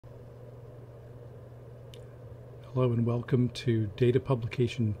Hello and welcome to Data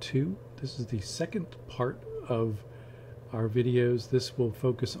Publication 2. This is the second part of our videos. This will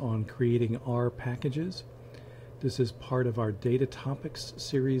focus on creating R packages. This is part of our Data Topics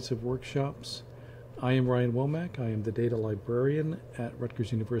series of workshops. I am Ryan Womack. I am the Data Librarian at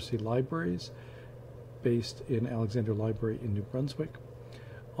Rutgers University Libraries, based in Alexander Library in New Brunswick.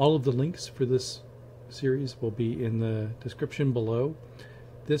 All of the links for this series will be in the description below.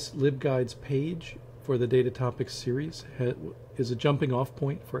 This LibGuides page for the Data Topics series is a jumping off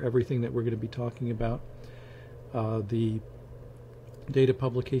point for everything that we're going to be talking about. The Data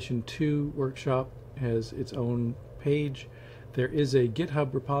Publication 2 workshop has its own page. There is a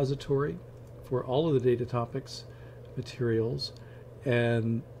GitHub repository for all of the Data Topics materials,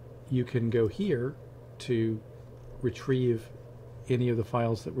 and you can go here to retrieve any of the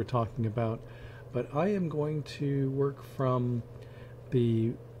files that we're talking about. But I am going to work from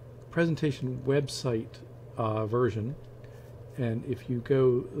the presentation website version, and if you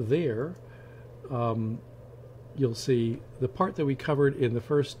go there, you'll see the part that we covered in the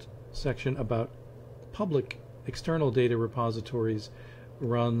first section about public external data repositories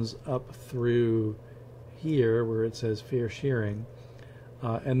runs up through here where it says fair sharing,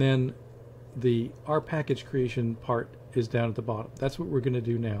 and then the R package creation part is down at the bottom. That's what we're going to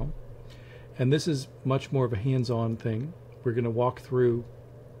do now, and this is much more of a hands-on thing. We're going to walk through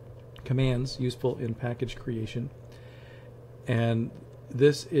commands useful in package creation, and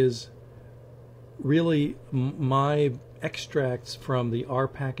this is really my extracts from the R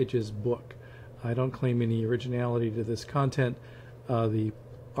packages book. I don't claim any originality to this content. The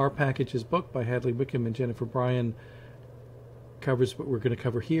R packages book by Hadley Wickham and Jennifer Bryan covers what we're going to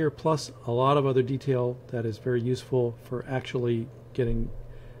cover here, plus a lot of other detail that is very useful for actually getting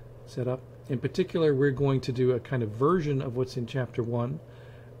set up. In particular, we're going to do a kind of version of what's in Chapter 1,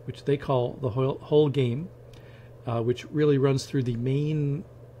 which they call the whole game, which really runs through the main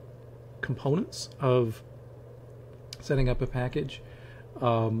components of setting up a package.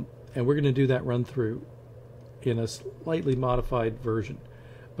 And we're going to do that run through in a slightly modified version.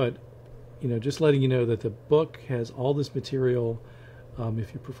 But just letting you know that the book has all this material.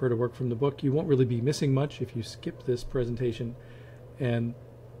 If you prefer to work from the book, you won't really be missing much if you skip this presentation.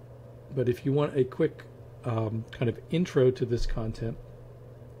 But if you want a quick kind of intro to this content,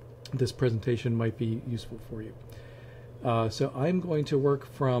 this presentation might be useful for you. So I'm going to work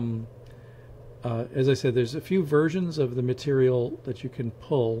from, as I said, there's a few versions of the material that you can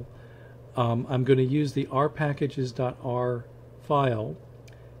pull. I'm going to use the rpackages.r file,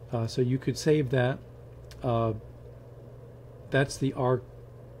 so you could save that. That's the R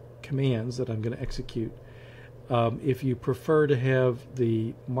commands that I'm going to execute. If you prefer to have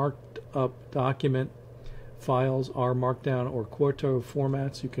the marked up document files, R Markdown or Quarto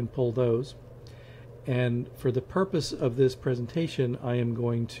formats, you can pull those. And for the purpose of this presentation, I am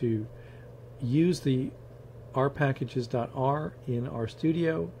going to use the rpackages.r in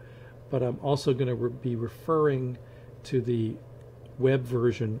RStudio, but I'm also going to be referring to the web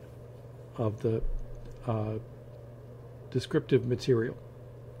version of the descriptive material.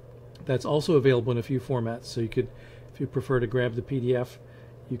 That's also available in a few formats, so you could, if you prefer to grab the PDF,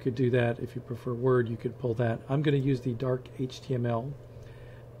 you could do that. If you prefer Word, you could pull that. I'm going to use the dark HTML,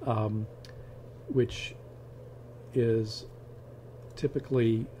 which is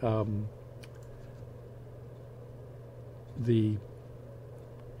typically I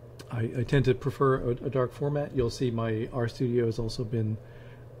tend to prefer a dark format. You'll see my RStudio has also been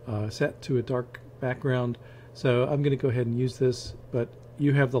set to a dark background, so I'm going to go ahead and use this, but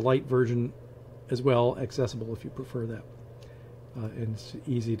you have the light version as well accessible if you prefer that. And it's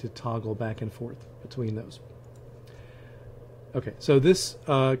easy to toggle back and forth between those. Okay, so this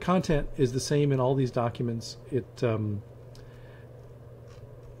content is the same in all these documents. It's going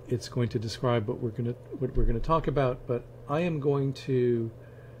to describe what we're going to talk about, but I am going to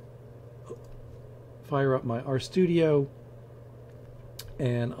fire up my RStudio,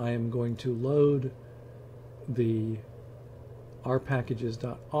 and I am going to load the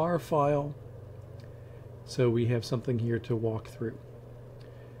rpackages.r file. So we have something here to walk through.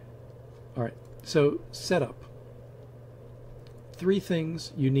 All right, so setup. 3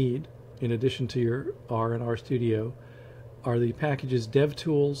 things you need in addition to your R and RStudio are the packages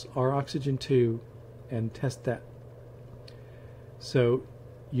DevTools, ROxygen2, and TestDat. So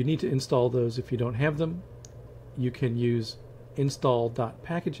you need to install those. If you don't have them, you can use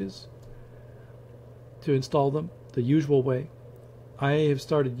install.packages to install them the usual way. I have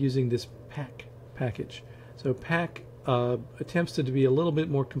started using this pack package. So pack attempts to be a little bit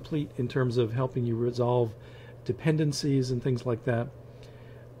more complete in terms of helping you resolve dependencies and things like that.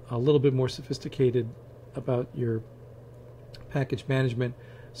 A little bit more sophisticated about your package management.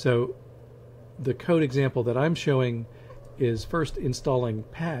 So the code example that I'm showing is first installing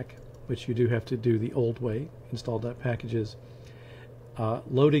pack, which you do have to do the old way, install.packages,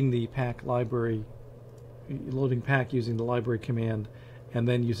 loading the pack library, loading pack using the library command, and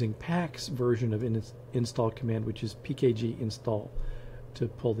then using pack's version of install command, which is pkg install, to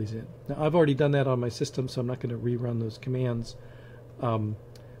pull these in. Now I've already done that on my system, so I'm not going to rerun those commands.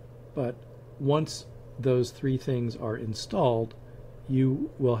 But once those three things are installed, you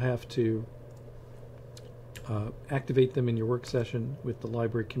will have to activate them in your work session with the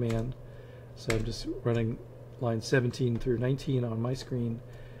library command. So I'm just running lines 17 through 19 on my screen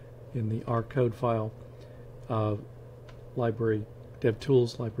in the R code file. Library dev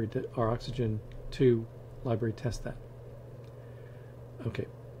tools, library R oxygen 2, library test that. Okay,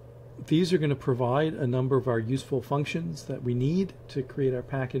 these are going to provide a number of our useful functions that we need to create our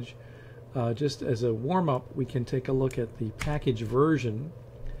package. Just as a warm-up, we can take a look at the package version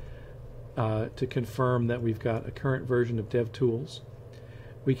to confirm that we've got a current version of DevTools.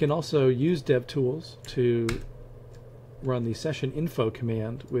 We can also use DevTools to run the session info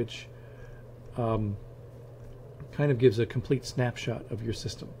command, which kind of gives a complete snapshot of your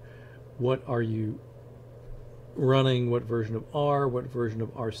system. What are you running, what version of R, what version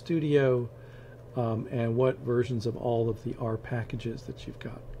of RStudio, and what versions of all of the R packages that you've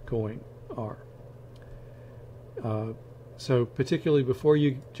got going are. So particularly before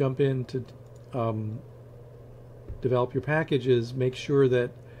you jump in to develop your packages, make sure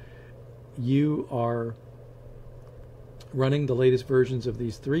that you are running the latest versions of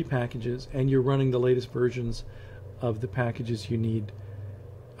these three packages, and you're running the latest versions of the packages you need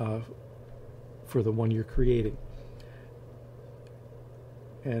for the one you're creating.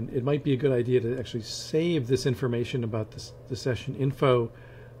 And it might be a good idea to actually save this information about the session info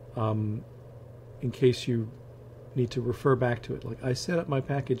in case you need to refer back to it. Like, I set up my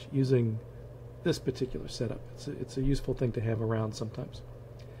package using this particular setup. It's a useful thing to have around sometimes.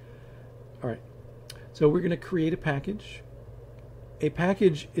 All right, so we're going to create a package. A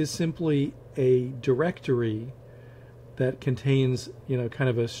package is simply a directory that contains, kind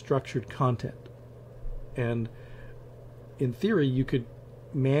of a structured content. And in theory, you could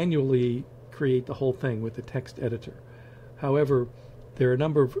manually create the whole thing with a text editor. However, there are a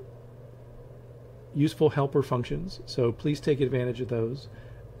number of useful helper functions, so please take advantage of those.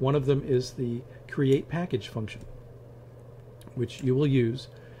 One of them is the create package function, which you will use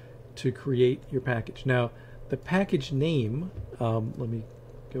to create your package. Now, the package name, let me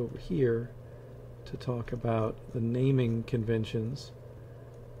go over here to talk about the naming conventions.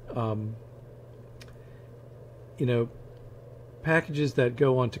 Packages that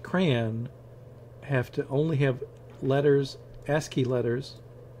go onto CRAN have to only have letters, ASCII letters,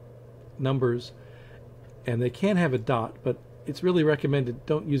 numbers, and they can have a dot, but it's really recommended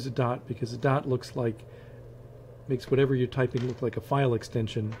don't use a dot, because a dot makes whatever you're typing look like a file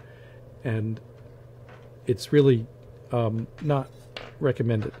extension, and it's really not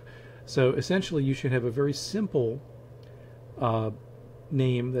recommended. So essentially you should have a very simple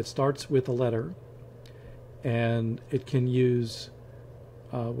name that starts with a letter, and it can use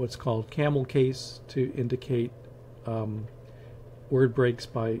what's called camel case to indicate word breaks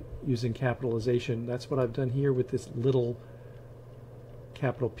by using capitalization. That's what I've done here with this little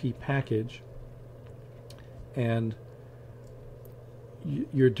capital P package. And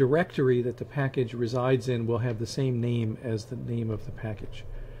your directory that the package resides in will have the same name as the name of the package.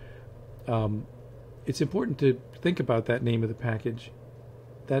 It's important to think about that name of the package.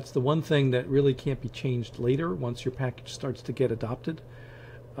 That's the one thing that really can't be changed later once your package starts to get adopted.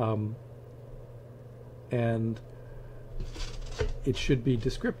 And it should be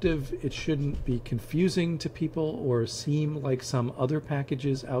descriptive. It shouldn't be confusing to people or seem like some other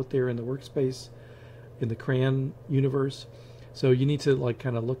packages out there in the workspace, in the CRAN universe. So you need to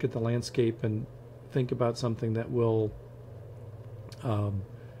kind of look at the landscape and think about something that will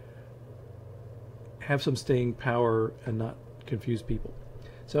have some staying power and not confuse people.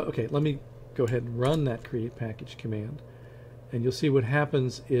 So, okay, let me go ahead and run that create package command, and you'll see what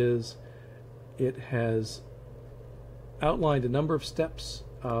happens is it has outlined a number of steps.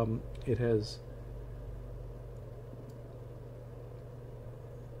 It has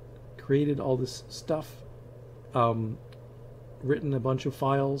created all this stuff, written a bunch of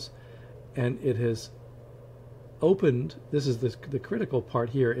files, and it has opened, this is the critical part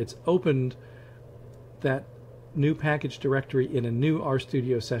here, it's opened that new package directory in a new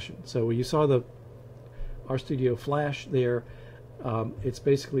RStudio session. So you saw the RStudio flash there. It's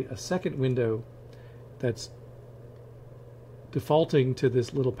basically a second window that's defaulting to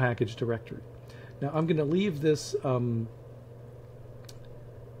this little package directory. Now I'm going to leave this,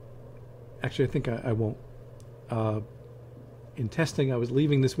 actually I think I won't. In testing I was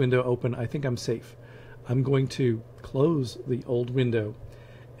leaving this window open. I think I'm safe. I'm going to close the old window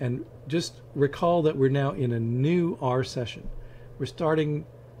and just recall that we're now in a new R session. We're starting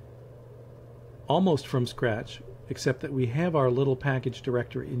almost from scratch, except that we have our little package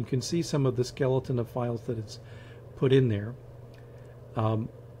directory, and you can see some of the skeleton of files that it's put in there.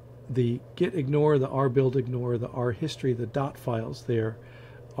 The git ignore, the R build ignore, the R history, the dot files there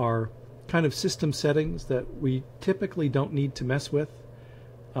are kind of system settings that we typically don't need to mess with.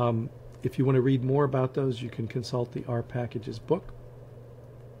 If you want to read more about those, you can consult the R packages book.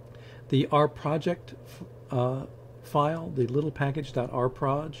 The R project file, the little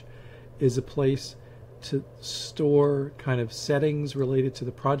package.rproj, is a place to store kind of settings related to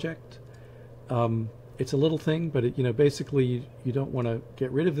the project. It's a little thing, but it, basically you don't want to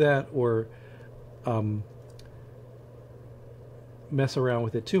get rid of that or mess around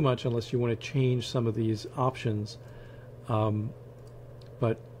with it too much unless you want to change some of these options.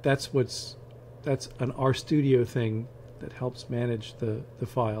 But that's an RStudio thing that helps manage the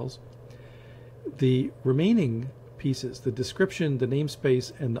files. The remaining pieces, the description, the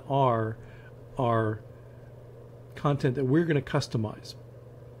namespace, and the R, are content that we're going to customize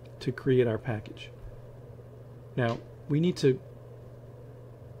to create our package. Now, we need to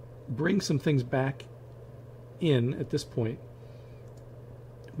bring some things back in at this point.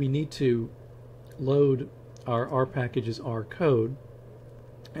 We need to load our R packages R code,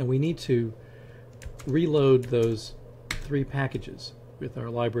 and we need to reload those 3 packages with our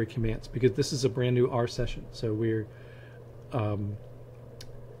library commands, because this is a brand new R session, so we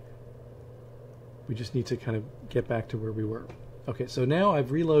just need to kind of get back to where we were. Okay, so now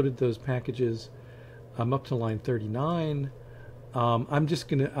I've reloaded those packages. I'm up to line 39. I'm just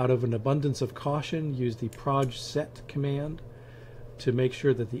going to, out of an abundance of caution, use the proj set command to make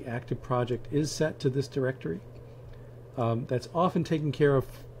sure that the active project is set to this directory. That's often taken care of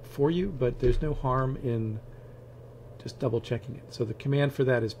for you, but there's no harm in just double checking it. So the command for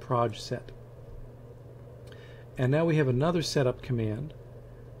that is proj set. And now we have another setup command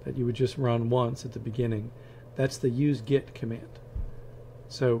that you would just run once at the beginning. That's the use git command.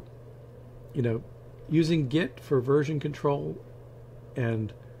 So, using git for version control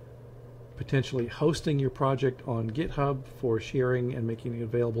and potentially hosting your project on GitHub for sharing and making it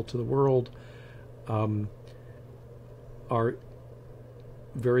available to the world are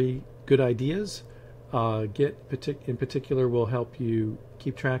very good ideas. Git in particular will help you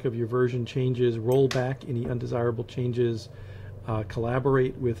keep track of your version changes, roll back any undesirable changes,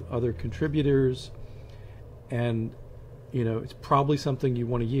 collaborate with other contributors, and it's probably something you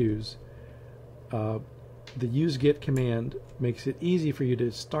want to use. The use git command makes it easy for you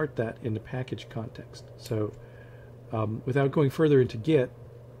to start that in the package context. So without going further into git,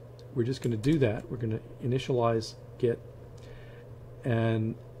 we're just going to do that. We're going to initialize git,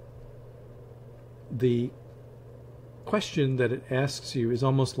 and the question that it asks you is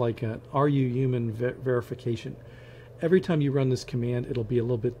almost like an "Are you human?" verification. Every time you run this command, it'll be a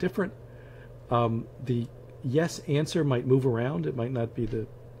little bit different. The yes answer might move around. It might not be the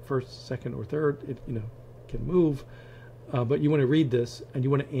first, second, or third. It can move, but you want to read this and you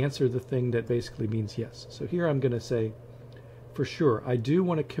want to answer the thing that basically means yes. So here I'm going to say, for sure, I do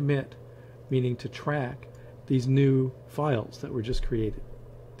want to commit, meaning to track these new files that were just created.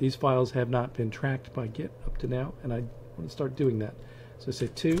 These files have not been tracked by Git up to now, and I want to start doing that. So I say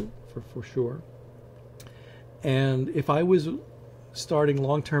 2 for sure. And if I was starting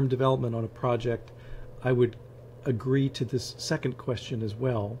long-term development on a project, I would agree to this second question as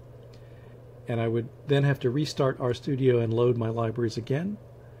well. And I would then have to restart RStudio and load my libraries again.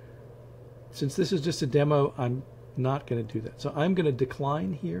 Since this is just a demo, I'm not going to do that. So I'm going to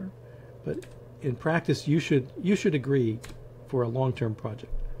decline here, but in practice you should agree for a long-term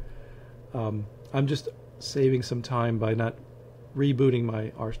project. I'm just saving some time by not rebooting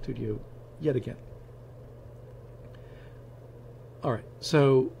my RStudio yet again. All right,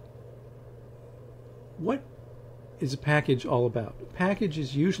 so what is a package all about? A package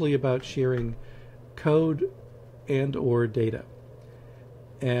is usually about sharing code and or data.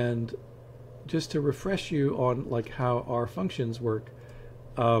 And just to refresh you on how our functions work,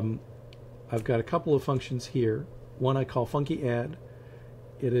 I've got a couple of functions here. One I call funky add.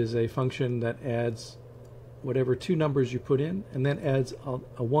 It is a function that adds whatever 2 numbers you put in, and then adds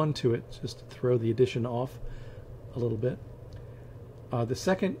a 1 to it just to throw the addition off a little bit. The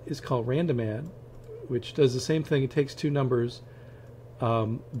second is called random add, which does the same thing. It takes 2 numbers,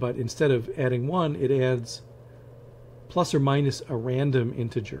 but instead of adding 1, it adds plus or minus a random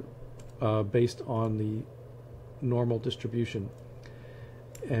integer. based on the normal distribution.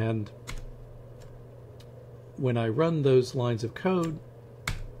 And when I run those lines of code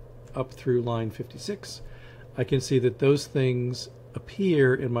up through line 56, I can see that those things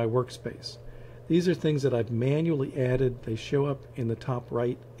appear in my workspace. These are things that I've manually added. They show up in the top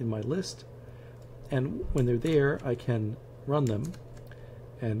right in my list. And when they're there, I can run them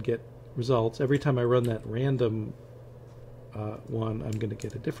and get results. Every time I run that random one, I'm going to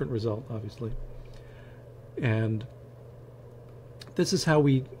get a different result, obviously. And this is how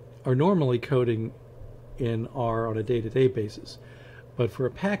we are normally coding in R on a day-to-day basis. But for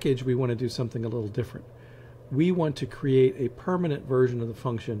a package, we want to do something a little different. We want to create a permanent version of the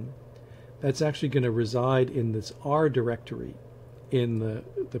function that's actually going to reside in this R directory in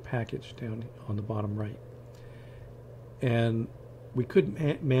the package down on the bottom right. And we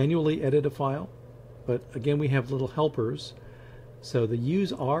could manually edit a file, but again, we have little helpers. So the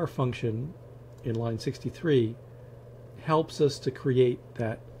use R function in line 63 helps us to create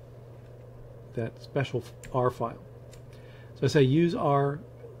that special R file. So I say use R,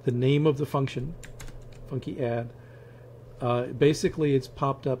 the name of the function, funky add. Basically, it's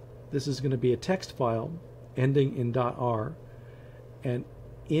popped up. This is going to be a text file ending in .r, and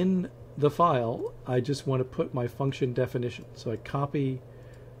in the file, I just want to put my function definition. So I copy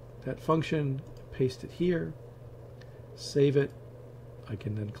that function, paste it here, save it. I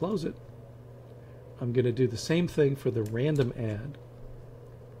can then close it. I'm going to do the same thing for the random add,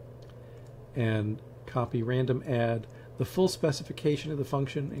 and copy random add, the full specification of the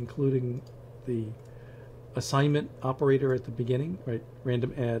function, including the assignment operator at the beginning, right?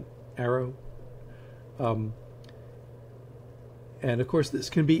 Random add arrow. And of course, this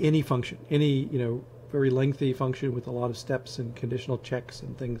can be any function, any very lengthy function with a lot of steps and conditional checks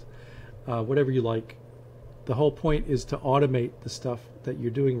and things, whatever you like. The whole point is to automate the stuff that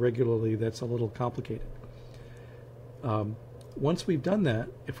you're doing regularly that's a little complicated. Once we've done that,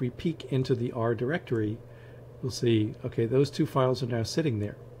 if we peek into the R directory, we'll see, okay, those two files are now sitting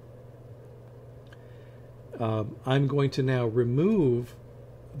there. I'm going to now remove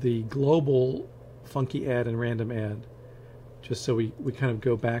the global funky add and random add, just so we kind of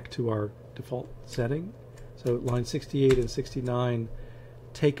go back to our default setting. So line 68 and 69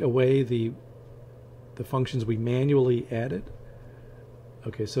 take away the functions we manually added.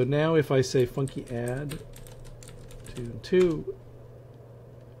 Okay, so now if I say funky add 2 and 2,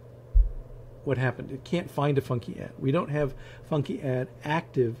 what happened? It can't find a funky add. We don't have funky add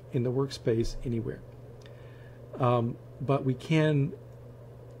active in the workspace anywhere. But we can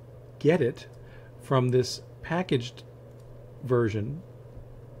get it from this packaged version.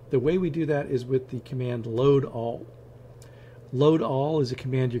 The way we do that is with the command load all. Load all is a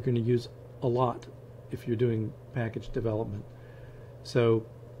command you're going to use a lot if you're doing package development. So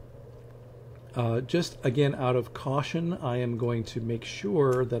just again, out of caution, I am going to make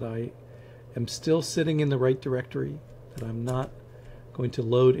sure that I am still sitting in the right directory, that I'm not going to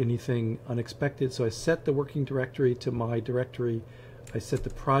load anything unexpected. So I set the working directory to my directory. I set the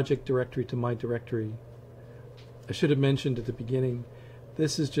project directory to my directory. I should have mentioned at the beginning,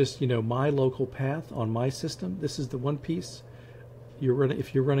 this is just my local path on my system. This is the one piece.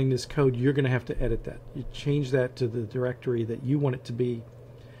 If you're running this code, you're going to have to edit that. You change that to the directory that you want it to be.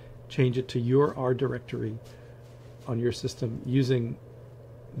 Change it to your R directory on your system using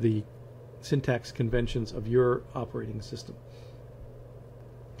the syntax conventions of your operating system.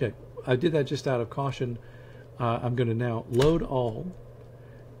 Okay, I did that just out of caution. I'm going to now load all,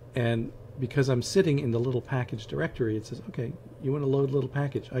 and because I'm sitting in the little package directory, it says, okay, you want to load little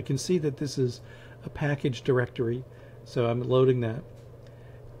package. I can see that this is a package directory, so I'm loading that.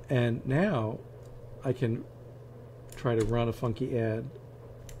 And now I can try to run a funky add,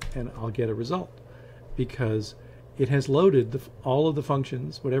 and I'll get a result because it has loaded all of the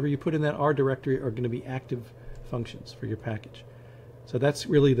functions. Whatever you put in that R directory are going to be active functions for your package. So that's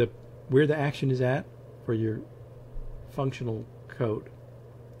really where the action is at for your functional code.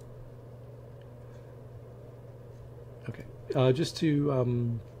 Okay, just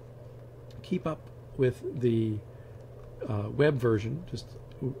to keep up with the web version,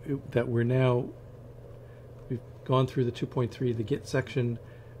 that we've gone through the 2.3, the Git section,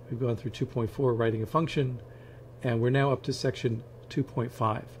 we've gone through 2.4, writing a function, and we're now up to section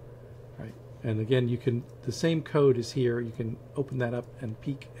 2.5, right? And again, the same code is here. You can open that up and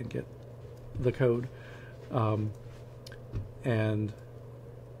peek and get the code.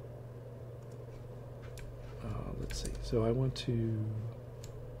 Let's see. So I want to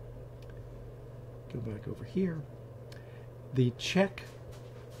go back over here. The check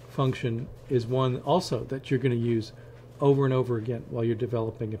function is one also that you're going to use over and over again while you're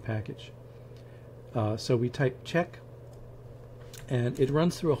developing a package. So we type check, and it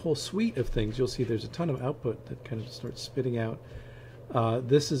runs through a whole suite of things. You'll see there's a ton of output that kind of starts spitting out.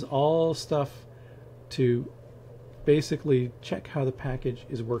 This is all stuff to basically check how the package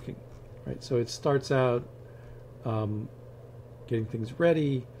is working, right? So it starts out getting things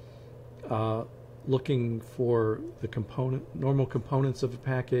ready, looking for the normal components of a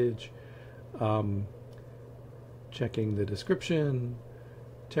package, checking the description,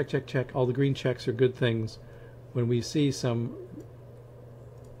 check. All the green checks are good things. When we see some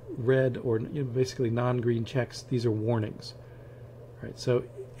red or basically non-green checks, these are warnings. Right, so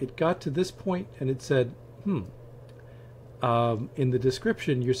it got to this point and it said, in the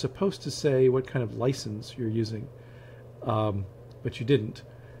description you're supposed to say what kind of license you're using, but you didn't.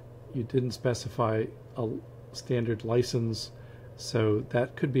 You didn't specify a standard license, so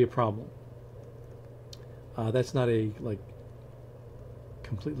that could be a problem. That's not a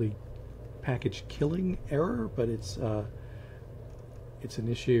completely package killing error, but it's an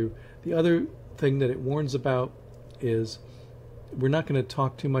issue. The other thing that it warns about is, we're not going to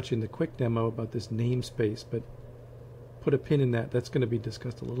talk too much in the quick demo about this namespace, but put a pin in that. That's going to be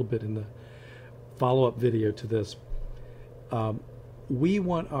discussed a little bit in the follow-up video to this. We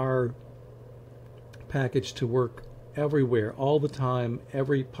want our package to work everywhere, all the time,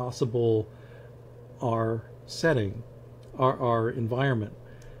 every possible R setting, our environment.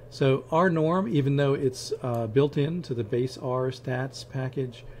 So R norm, even though it's built into the base R stats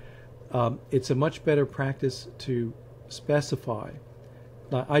package, it's a much better practice to specify.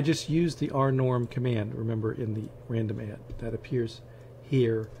 I just used the R norm command, remember, in the random add that appears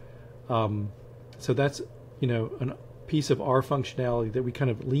here. So that's a piece of R functionality that we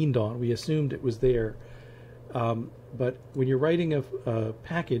kind of leaned on. We assumed it was there, but when you're writing a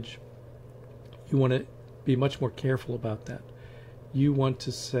package, you want to be much more careful about that. You want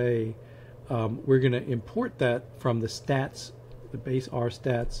to say, we're going to import that from the stats, the base R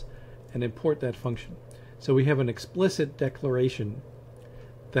stats, and import that function. So we have an explicit declaration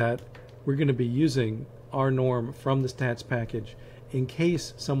that we're going to be using R norm from the stats package in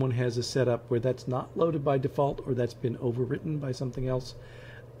case someone has a setup where that's not loaded by default or that's been overwritten by something else,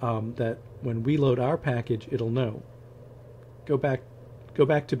 that when we load our package, it'll know. Go back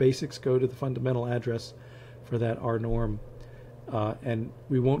to basics, go to the fundamental address for that R norm, and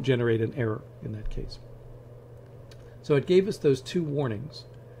we won't generate an error in that case. So it gave us those two warnings,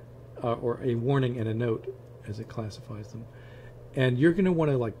 or a warning and a note as it classifies them. And you're going to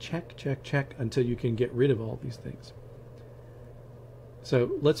want to check until you can get rid of all these things.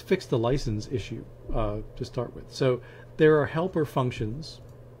 So let's fix the license issue to start with. So there are helper functions.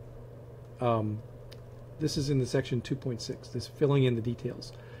 This is in the section 2.6, this filling in the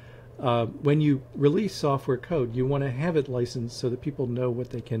details. When you release software code, you want to have it licensed so that people know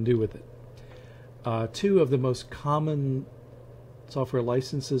what they can do with it. Two of the most common software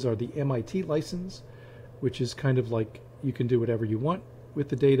licenses are the MIT license, which is kind of like you can do whatever you want with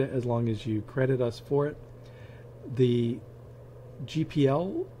the data as long as you credit us for it. The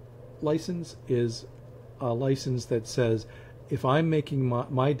GPL license is a license that says if I'm making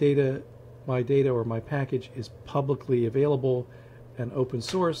my data or my package is publicly available and open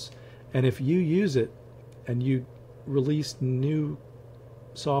source, and if you use it and you release new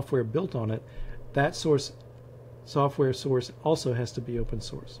software built on it, that software source also has to be open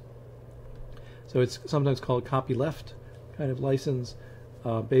source. So it's sometimes called copyleft kind of license.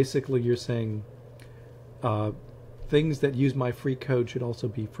 Basically you're saying things that use my free code should also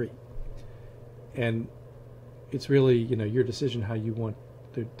be free. And it's really your decision how you want.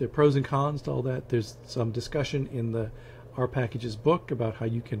 There are pros and cons to all that. There's some discussion in the R Packages book about how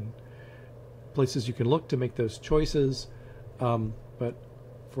places you can look to make those choices. But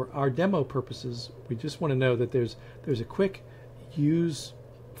for our demo purposes, we just want to know that there's a quick use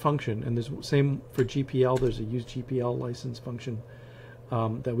function, and there's same for GPL. There's a use GPL license function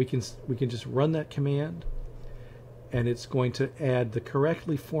that we can just run that command, and it's going to add the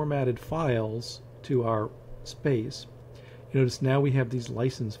correctly formatted files to our space. You notice now we have these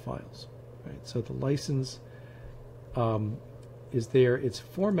license files, right? So the license is there. It's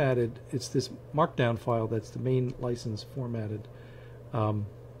formatted. It's this markdown file that's the main license formatted.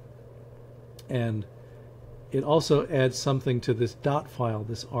 And it also adds something to this dot file,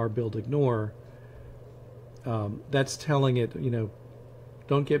 this rbuildignore. That's telling it,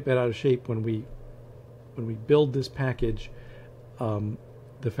 don't get bent out of shape when we build this package.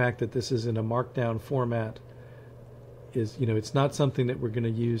 The fact that this is in a markdown format is, it's not something that we're going to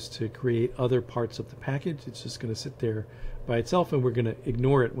use to create other parts of the package. It's just going to sit there by itself, and we're going to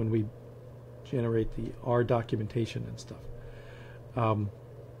ignore it when we generate the R documentation and stuff.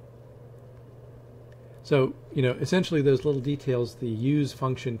 So, essentially those little details the use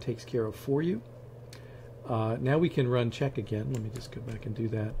function takes care of for you. Now we can run check again. Let me just go back and do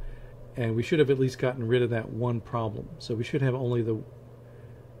that. And we should have at least gotten rid of that one problem. So we should have only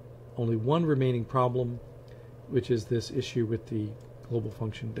one remaining problem, which is this issue with the global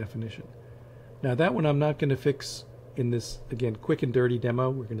function definition. Now that one I'm not going to fix in this, again, quick and dirty demo.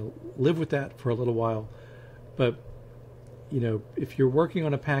 We're going to live with that for a little while. But, if you're working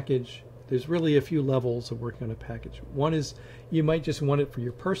on a package, there's really a few levels of working on a package. One is you might just want it for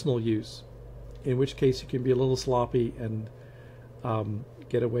your personal use, in which case you can be a little sloppy and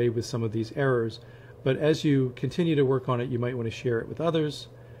get away with some of these errors. But as you continue to work on it, you might want to share it with others.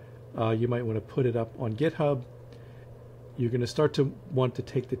 You might want to put it up on GitHub. You're going to start to want to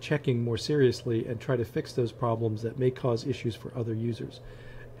take the checking more seriously and try to fix those problems that may cause issues for other users.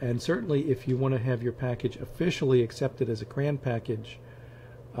 And certainly if you want to have your package officially accepted as a CRAN package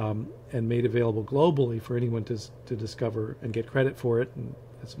and made available globally for anyone to discover and get credit for it, and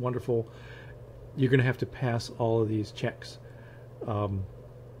that's wonderful, you're going to have to pass all of these checks. And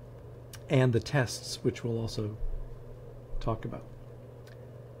the tests, which we'll also talk about.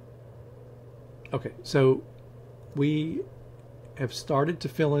 Okay, so we have started to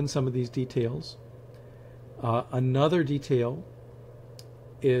fill in some of these details. Another detail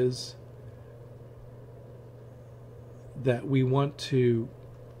is that we want to,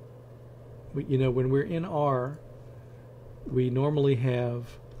 when we're in R, we normally have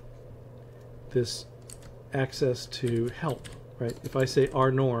this access to help, right? If I say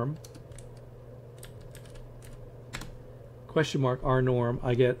R norm, question mark R norm,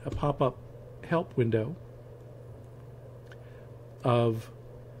 I get a pop-up help window of,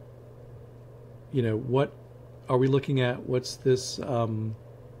 what are we looking at? What's this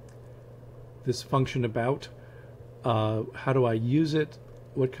this function about? How do I use it?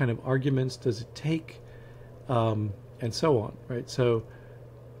 What kind of arguments does it take? And so on, right? So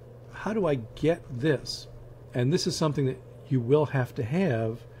how do I get this? And this is something that you will have to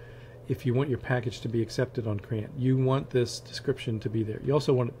have if you want your package to be accepted on CRAN. You want this description to be there. You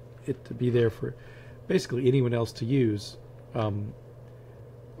also want it to be there for basically anyone else to use,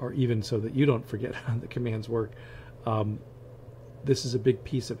 or even so that you don't forget how the commands work. This is a big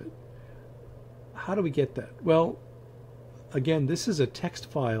piece of it. How do we get that? Well, again, this is a text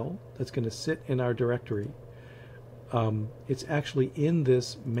file that's going to sit in our directory. It's actually in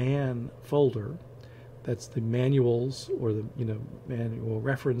this man folder. That's the manuals or the manual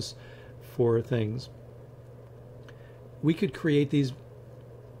reference for things. We could create these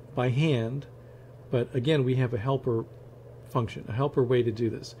by hand, but again, we have a helper function, a helper way to do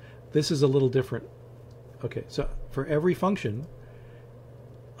this. This is a little different. Okay, so for every function,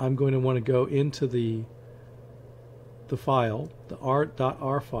 I'm going to want to go into the file, the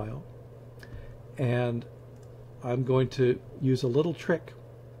r.r file, and I'm going to use a little trick.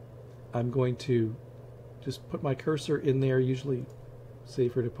 I'm going to just put my cursor in there, usually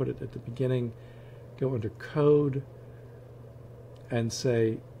safer to put it at the beginning, go under code, and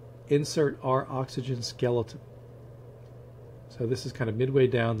say insert R oxygen skeleton. So this is kind of midway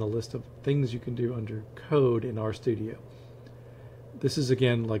down the list of things you can do under code in RStudio. This is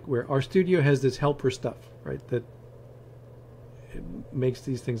again like where RStudio has this helper stuff, right, that it makes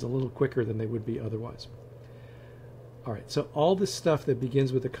these things a little quicker than they would be otherwise. All right, so all this stuff that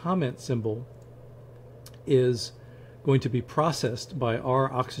begins with a comment symbol is going to be processed by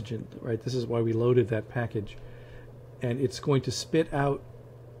R oxygen, right? This is why we loaded that package. And it's going to spit out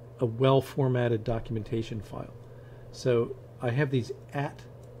a well-formatted documentation file. So I have these @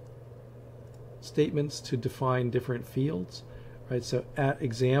 statements to define different fields, right? So @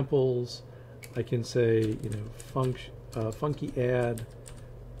 examples, I can say, funky add,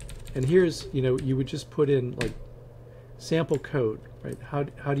 and here's, you would just put in like sample code, right?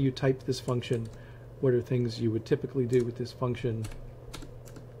 How do you type this function? What are things you would typically do with this function?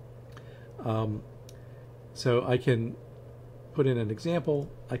 So I can put in an example.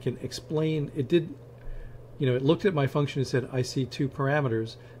 I can explain. It did, it looked at my function and said, I see 2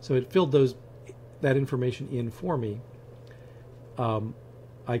 parameters. So it filled that information in for me.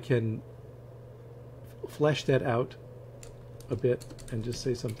 I can flesh that out a bit and just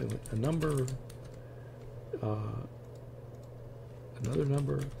say something like a number, another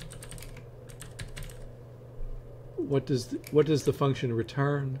number. What does the function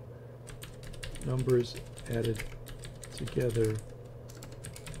return? Numbers added together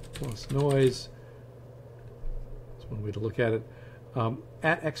plus noise. That's one way to look at it.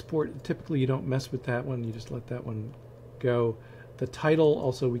 At export, typically you don't mess with that one. You just let that one go. The title,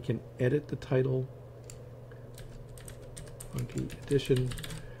 also we can edit the title. Funky edition,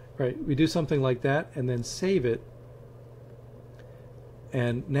 right? We do something like that and then save it.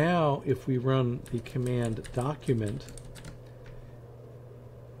 And now if we run the command document,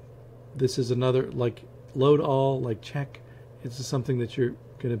 this is another, like load all, like check. This is something that you're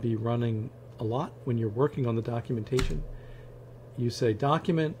going to be running a lot when you're working on the documentation. You say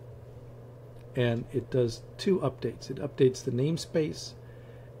document, and it does two updates. It updates the namespace,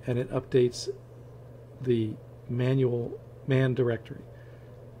 and it updates the manual man directory.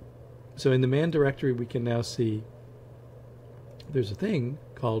 So in the man directory, we can now see there's a thing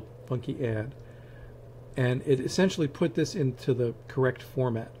called funky add, and it essentially put this into the correct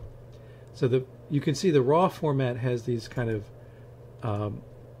format. So you can see the raw format has these kind of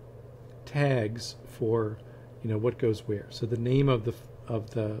tags for, you know, what goes where. So the name of the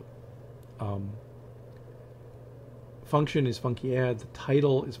function is funky add. The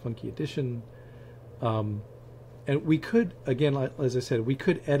title is funky addition. And we could, again, as I said, we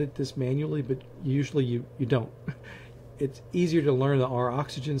could edit this manually, but usually you don't. It's easier to learn the R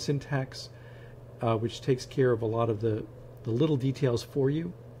oxygen syntax, which takes care of a lot of the little details for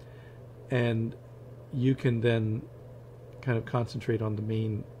you. And you can then kind of concentrate on the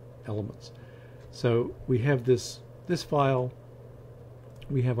main elements. So we have this file.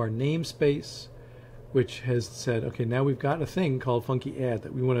 We have our namespace, which has said, okay, now we've got a thing called funky add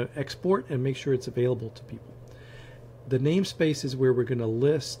that we want to export and make sure it's available to people. The namespace is where we're going to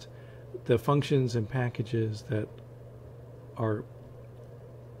list the functions and packages that are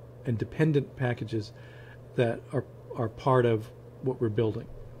independent packages that are part of what we're building.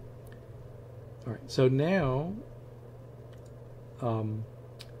 All right, so now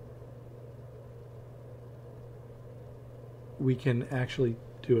we can actually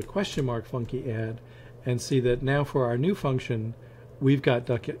do a question mark funky add and see that now for our new function, we've got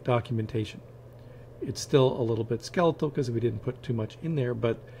documentation. It's still a little bit skeletal because we didn't put too much in there,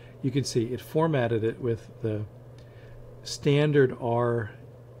 but you can see it formatted it with the standard R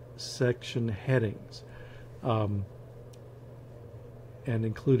section headings. And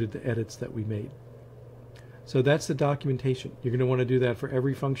included the edits that we made. So that's the documentation. You're going to want to do that for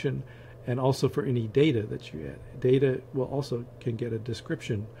every function and also for any data that you add. Data will also can get a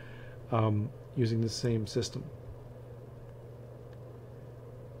description using the same system.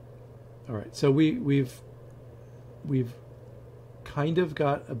 All right, so we've kind of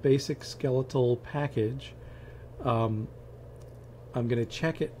got a basic skeletal package. I'm going to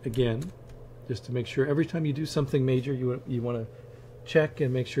check it again just to make sure every time you do something major you want to check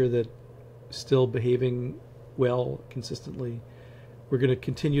and make sure that still behaving well consistently. We're going to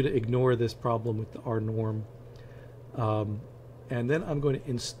continue to ignore this problem with the R norm, and then I'm going to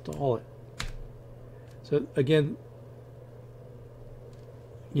install it. So again,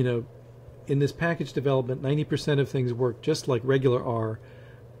 you know, in this package development, 90% of things work just like regular R,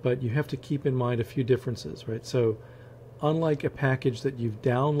 but you have to keep in mind a few differences, right? So unlike a package that you've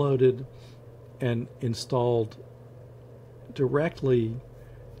downloaded and installed directly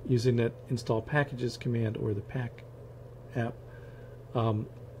using that install packages command or the pack app,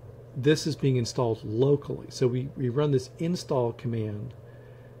 this is being installed locally. So we run this install command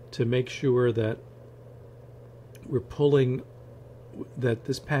to make sure that we're pulling, that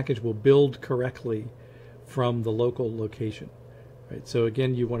this package will build correctly from the local location. Right? So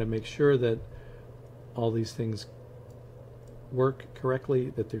again, you want to make sure that all these things work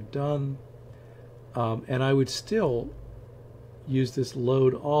correctly, that they're done. And I would still use this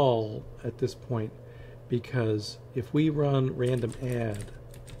load all at this point, because if we run random add,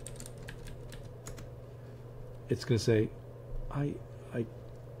 it's going to say, I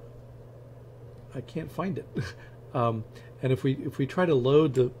can't find it. And if we try to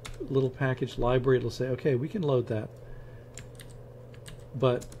load the little package library, it'll say, okay, we can load that,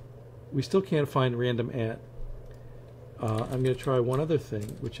 but we still can't find random add. I'm going to try one other thing,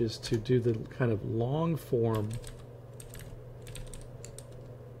 which is to do the kind of long form.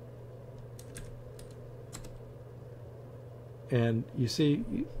 And you see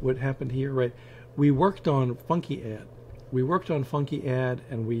what happened here, right? We worked on funky add. We worked on funky add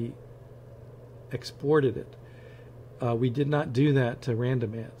and we exported it. We did not do that to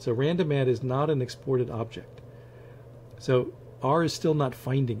random add. So random add is not an exported object. So R is still not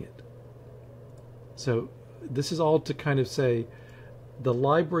finding it. So this is all to kind of say the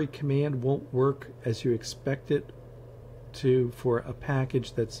library command won't work as you expect it to for a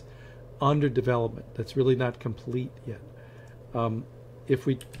package that's under development, that's really not complete yet. If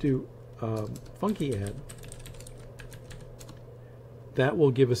we do funky add, that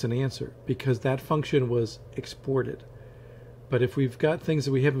will give us an answer because that function was exported. But if we've got things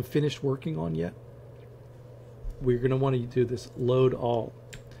that we haven't finished working on yet, we're going to want to do this load all.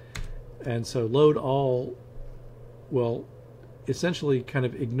 And so load all will essentially kind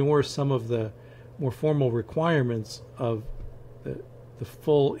of ignore some of the more formal requirements of the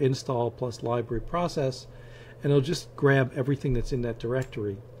full install plus library process, and it'll just grab everything that's in that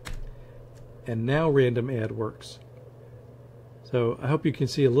directory. And now random add works. So I hope you can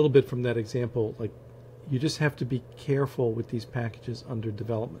see a little bit from that example, like you just have to be careful with these packages under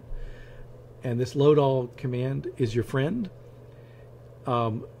development. And this load all command is your friend,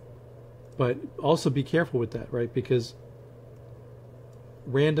 but also be careful with that, right? Because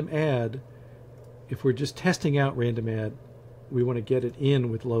random add, if we're just testing out random add, we want to get it in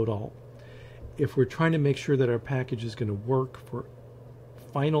with load all. If we're trying to make sure that our package is going to work for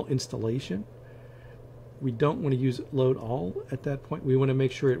final installation, we don't want to use load all at that point. We want to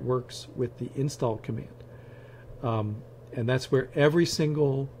make sure it works with the install command. And that's where every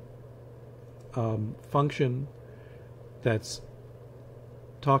single function that's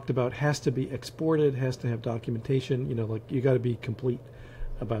talked about has to be exported, has to have documentation, you know, like you got to be complete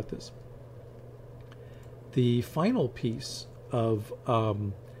about this. The final piece of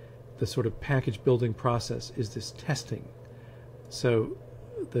the sort of package building process is this testing. So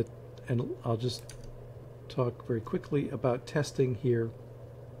and I'll just talk very quickly about testing here.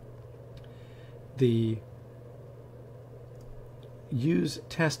 The use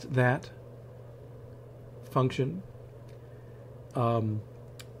test that function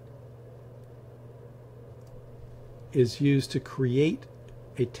is used to create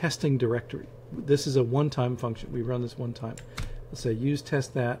a testing directory. This is a one-time function. We run this one time. Let's say use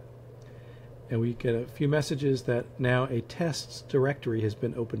test that, and we get a few messages that now a tests directory has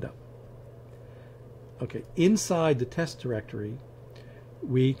been opened up. Okay, inside the test directory,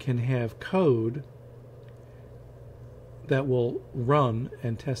 we can have code that will run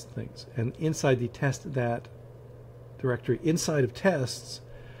and test things. And inside the test that directory, inside of tests,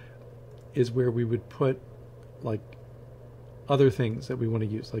 is where we would put like other things that we want to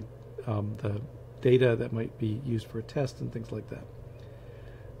use, like the data that might be used for a test and things like that.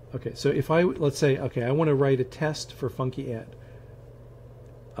 Okay, so if let's say, okay, I want to write a test for funky add.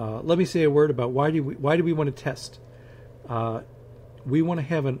 Let me say a word about why do we want to test. We want to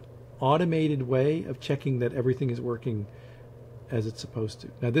have an automated way of checking that everything is working as it's supposed to.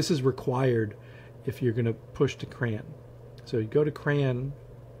 Now this is required if you're going to push to CRAN. So you go to CRAN,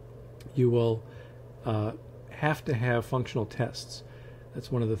 you will have to have functional tests.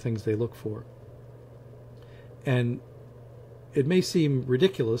 That's one of the things they look for. And it may seem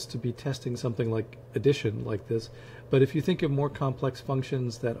ridiculous to be testing something like addition like this, but if you think of more complex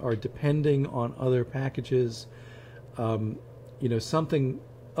functions that are depending on other packages, you know, something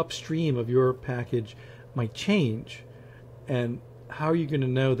upstream of your package might change, and how are you going to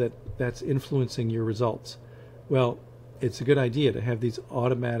know that that's influencing your results? Well, it's a good idea to have these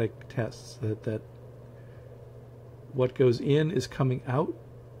automatic tests that what goes in is coming out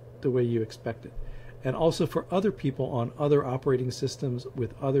the way you expect it. And also for other people on other operating systems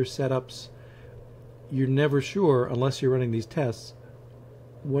with other setups, you're never sure, unless you're running these tests,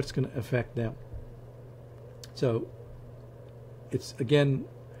 what's going to affect them. So it's, again,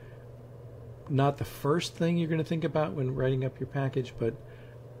 not the first thing you're going to think about when writing up your package, but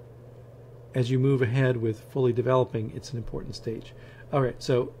as you move ahead with fully developing, it's an important stage. All right,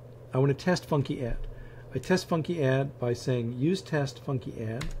 so I want to test funky add. I test funky add by saying use test funky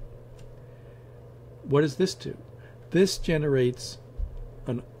add. What does this do? This generates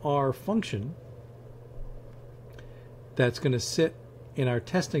an R function that's going to sit in our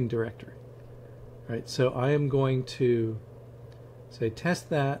testing directory. Right, so I am going to say test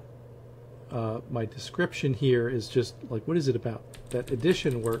that. My description here is just like, what is it about? That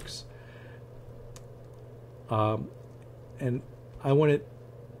addition works. And I want it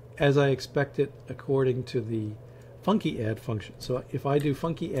as I expect it according to the funky add function. So if I do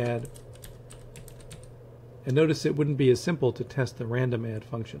funky add, and notice it wouldn't be as simple to test the random add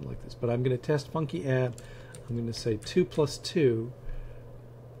function like this, but I'm going to test funky add. I'm going to say 2 plus 2.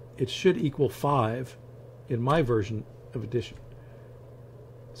 It should equal 5 in my version of addition.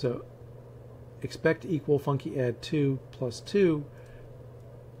 So expect equal funky add 2 plus 2,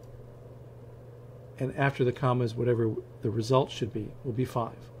 and after the commas, whatever the result should be will be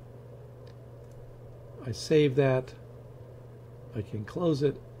 5. I save that. I can close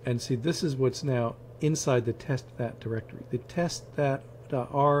it, and see this is what's now inside the test that directory. The test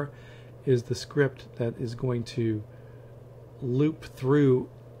that.r is the script that is going to loop through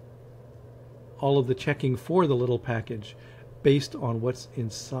all of the checking for the little package based on what's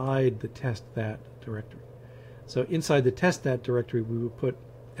inside the test that directory. So inside the test that directory, we would put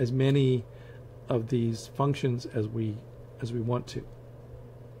as many of these functions as we want to.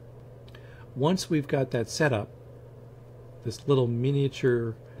 once we've got that set up, this little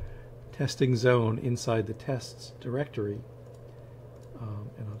miniature testing zone inside the tests directory,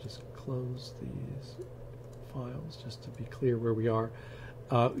 and I'll just close these files just to be clear where we are,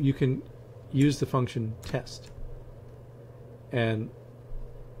 you can use the function test. And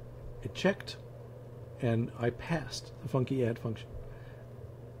it checked, and I passed the funky add function.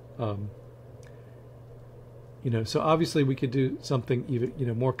 So obviously we could do something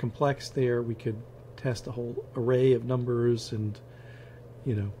even more complex there. We could test a whole array of numbers, and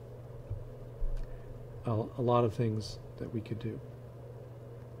a lot of things that we could do.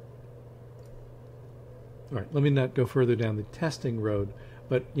 All right, let me not go further down the testing road,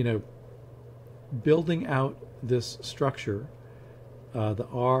 but building out this structure, the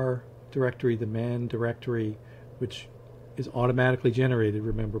R directory, the man directory, which is automatically generated,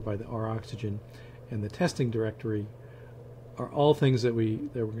 remember, by the R oxygen, and the testing directory are all things that we're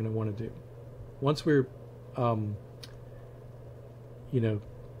going to want to do. Once we're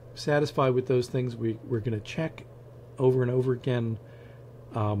satisfied with those things, we're going to check over and over again.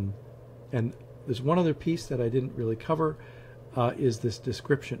 And there's one other piece that I didn't really cover, is this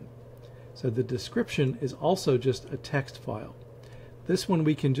description. So the description is also just a text file. This one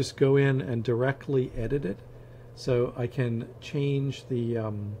we can just go in and directly edit it. So I can change the,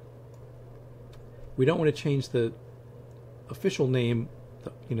 we don't want to change the official name,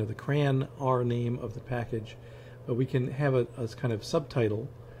 the CRAN R name of the package, but we can have a kind of subtitle,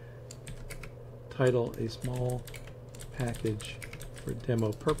 title a small package for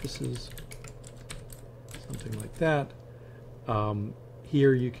demo purposes, something like that.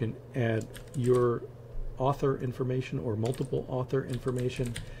 Here you can add your author information or multiple author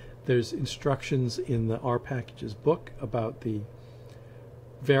information. There's instructions in the R packages book about the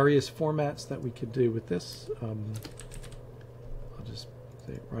various formats that we could do with this. I'll just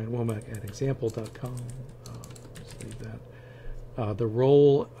say Ryan Womack at example.com. Just leave that. The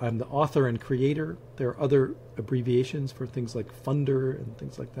role, I'm the author and creator. There are other abbreviations for things like funder and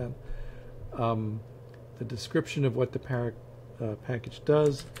things like that. The description of what the package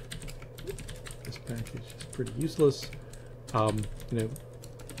does. This package is pretty useless.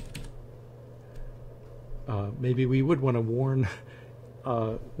 Maybe we would want to warn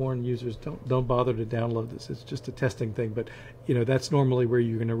users, don't bother to download this. It's just a testing thing, but that's normally where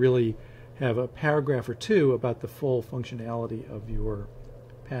you're going to really have a paragraph or two about the full functionality of your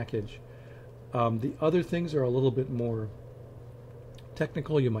package. The other things are a little bit more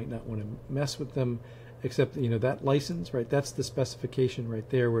technical. You might not want to mess with them, except that license, right? That's the specification right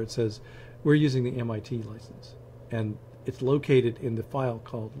there where it says we're using the MIT license, and it's located in the file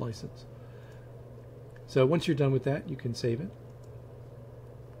called license. So once you're done with that, you can save it.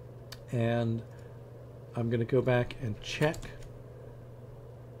 And I'm going to go back and check.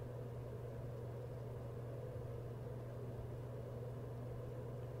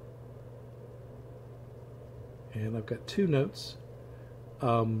 And I've got two notes.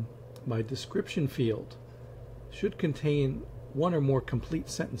 My description field should contain one or more complete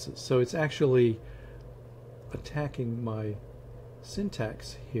sentences. So it's actually attacking my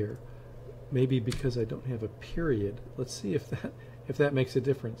syntax here. Maybe because I don't have a period. Let's see if that makes a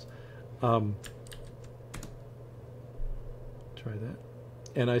difference. Try that.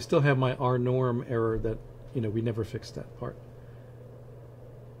 And I still have my R norm error that we never fixed that part.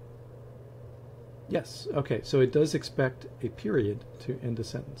 Yes, okay, so it does expect a period to end a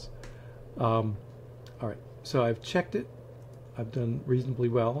sentence. All right, so I've checked it. I've done reasonably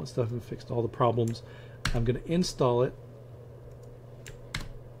well. I still haven't fixed all the problems. I'm going to install it.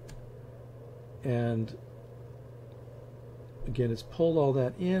 And again, it's pulled all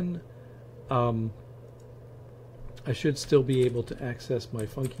that in. I should still be able to access my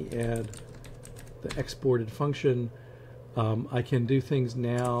funky add, the exported function. I can do things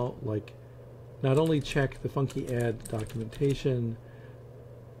now like not only check the funky add documentation.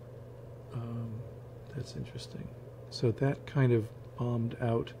 That's interesting. So that kind of bombed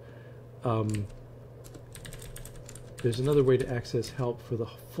out. There's another way to access help for the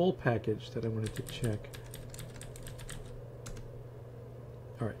full package that I wanted to check.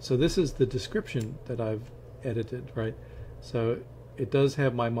 All right, so this is the description that I've edited, right? So it does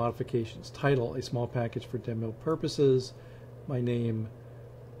have my modifications. Title, a small package for demo purposes, my name,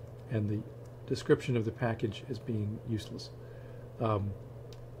 and the description of the package as being useless.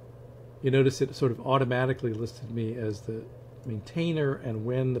 You notice it sort of automatically listed me as the maintainer and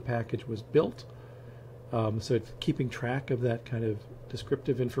when the package was built. So it's keeping track of that kind of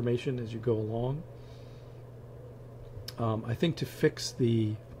descriptive information as you go along. I think to fix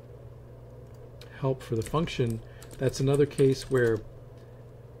the help for the function, that's another case where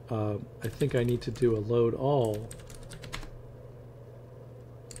I think I need to do a load all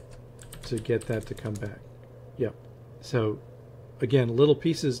to get that to come back. Yep. So again, little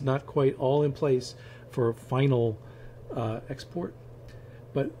pieces not quite all in place for final export.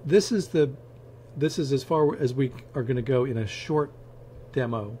 But this is as far as we are going to go in a short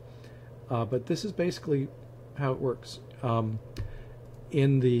demo. But this is basically how it works.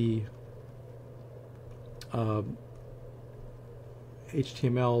 In the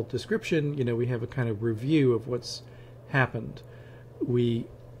HTML description, we have a kind of review of what's happened. We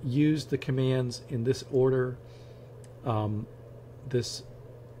use the commands in this order. This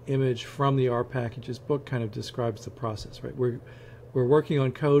image from the R packages book kind of describes the process, right? We're working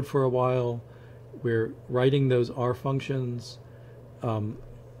on code for a while. We're writing those R functions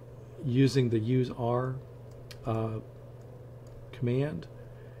using the use R command,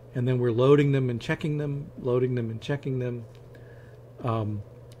 and then we're loading them and checking them, loading them and checking them.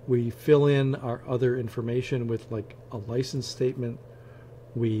 We fill in our other information with like a license statement.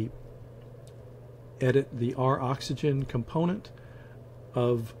 We edit the R oxygen component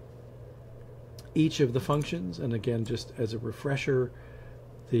of each of the functions, and again, just as a refresher,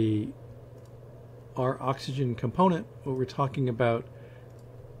 the R oxygen component, what we're talking about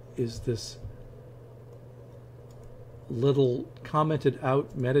is this little commented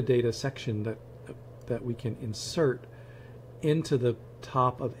out metadata section that we can insert into the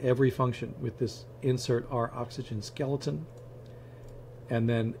top of every function with this insert R oxygen skeleton, and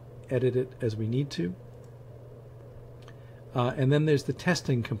then edit it as we need to. And then there's the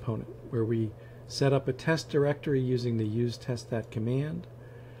testing component, where we set up a test directory using the use test that command,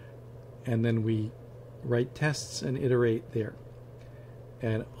 and then we write tests and iterate there.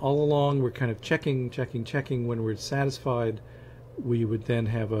 And all along we're kind of checking. When we're satisfied, we would then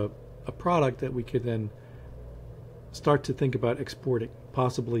have a product that we could then start to think about exporting,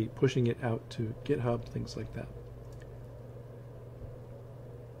 possibly pushing it out to GitHub, things like that.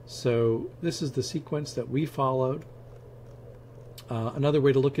 So this is the sequence that we followed. Another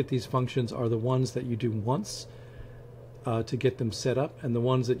way to look at these functions are the ones that you do once to get them set up, and the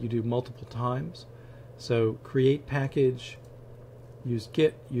ones that you do multiple times. So create package, use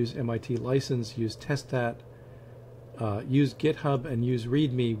Git, use MIT license, use testat, use GitHub, and use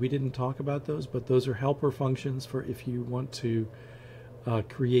README. We didn't talk about those, but those are helper functions for if you want to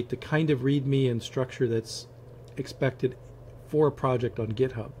create the kind of README and structure that's expected for a project on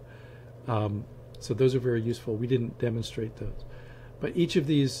GitHub. So those are very useful. We didn't demonstrate those. But each of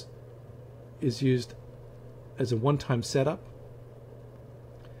these is used as a one-time setup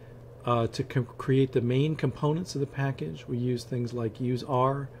to create the main components of the package. We use things like use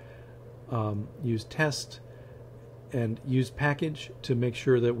R, use test, and use package to make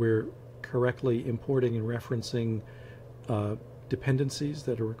sure that we're correctly importing and referencing dependencies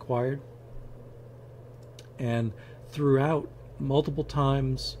that are required. And throughout, multiple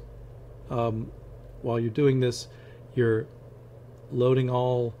times while you're doing this, you're loading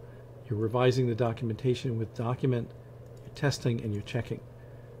all, you're revising the documentation with document, you're testing, and you're checking.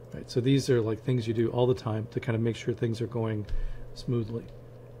 Right? So these are like things you do all the time to kind of make sure things are going smoothly.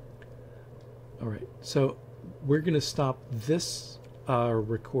 All right, so we're going to stop this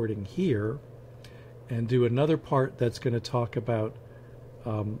recording here and do another part that's going to talk about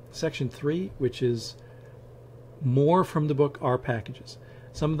section 3, which is more from the book R packages.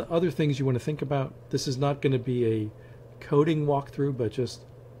 Some of the other things you want to think about. This is not going to be a coding walkthrough, but just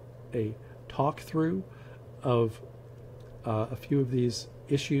a talk through of a few of these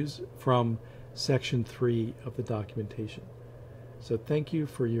issues from section 3 of the documentation. So thank you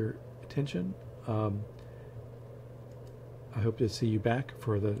for your attention. I hope to see you back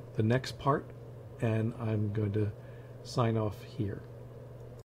for the next part, and I'm going to sign off here.